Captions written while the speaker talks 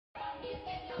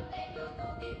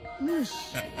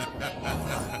Whoosh.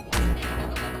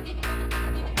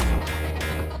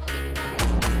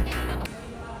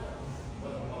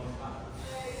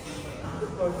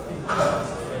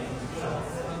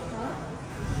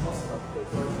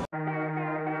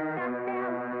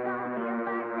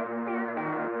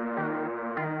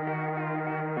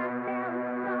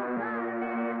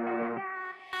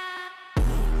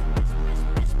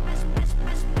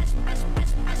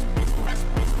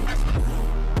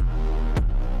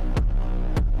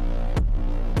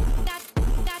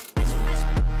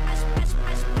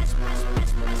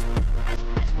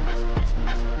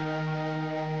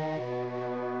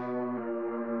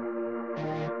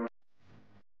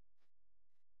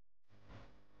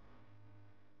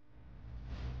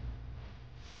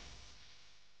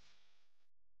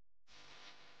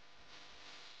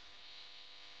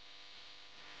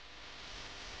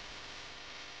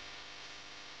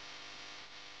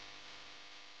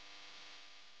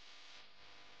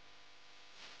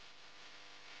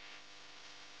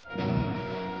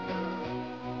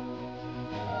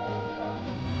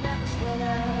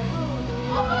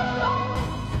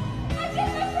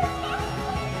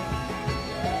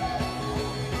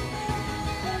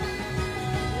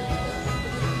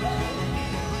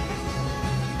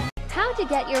 How to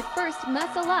get your first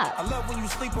muscle up. I love when you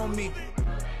sleep on me.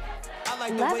 I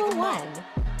like to Level wake 'em 1.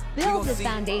 up. Build the see.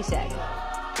 foundation.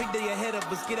 Big day ahead of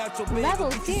us. Get out your bed. Level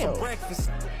go get you some 2. breakfast.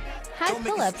 High Don't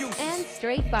make pull-ups excuses. and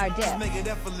straight bar Just dips. make it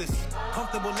effortless.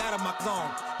 Comfortable out of my zone.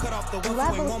 Cut off the ones who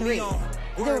Level ain't want me 3. on.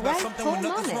 The Worry about right something pull when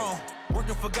nothing's moment. wrong.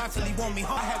 Working for God till he want me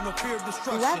home. I have no fear of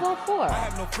destruction. Level 4. I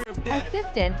have no fear of death.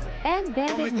 Assistant and Don't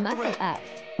banded make a muscle threat. up.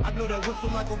 I know that whistle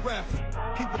like a ref.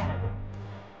 Keep it.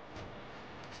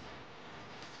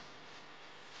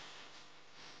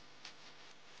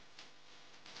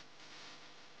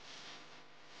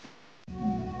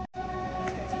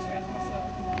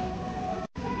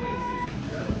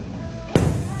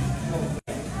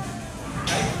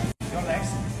 Your legs,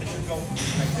 they should go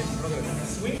like this, brother.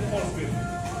 Swing or spin.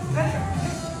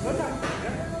 Good time.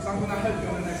 Yeah. So I'm gonna help you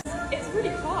on the next. It's really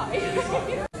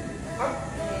high.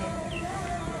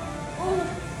 Oh,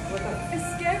 it's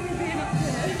scary being up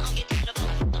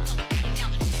here.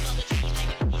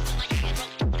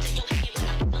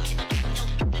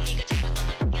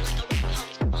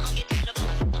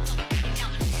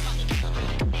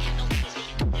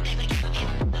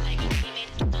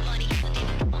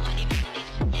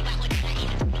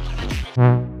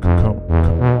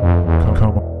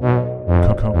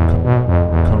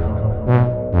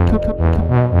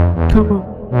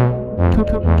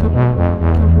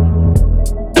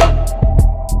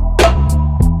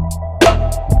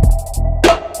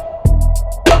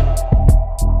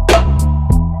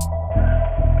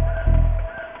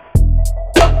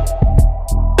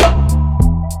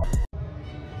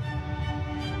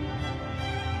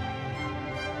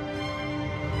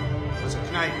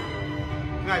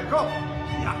 Can I go?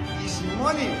 Yeah, easy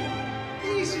money.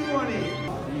 Easy money.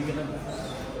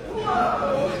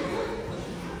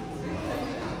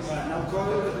 Now go.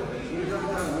 You don't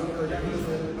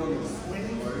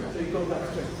so you go back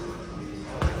straight.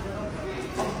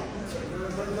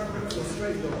 Go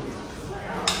straight, go.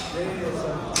 There it is.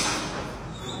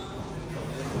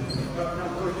 Now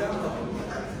go down.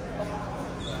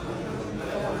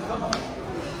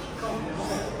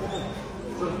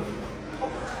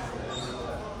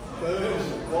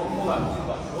 One more.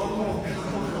 One more.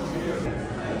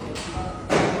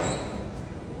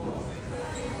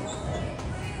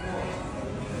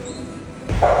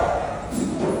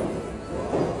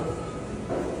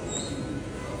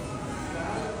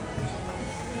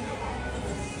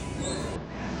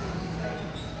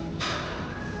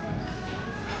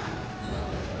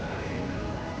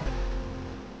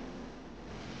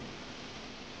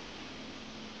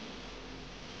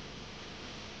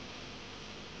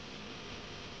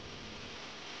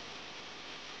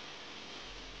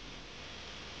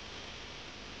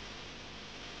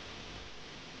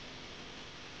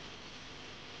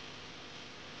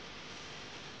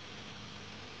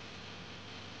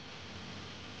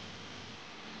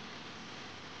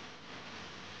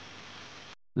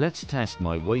 Let's test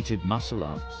my weighted muscle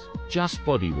ups. Just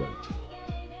body weight.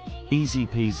 Easy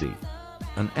peasy.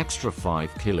 An extra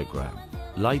 5 kilogram.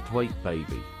 Lightweight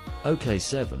baby. Okay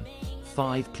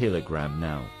 5 kilogram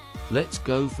now. Let's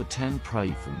go for 10.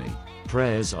 Pray for me.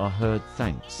 Prayers are heard,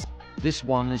 thanks. This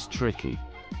one is tricky.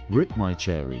 Rip my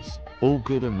cherries. All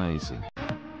good, amazing.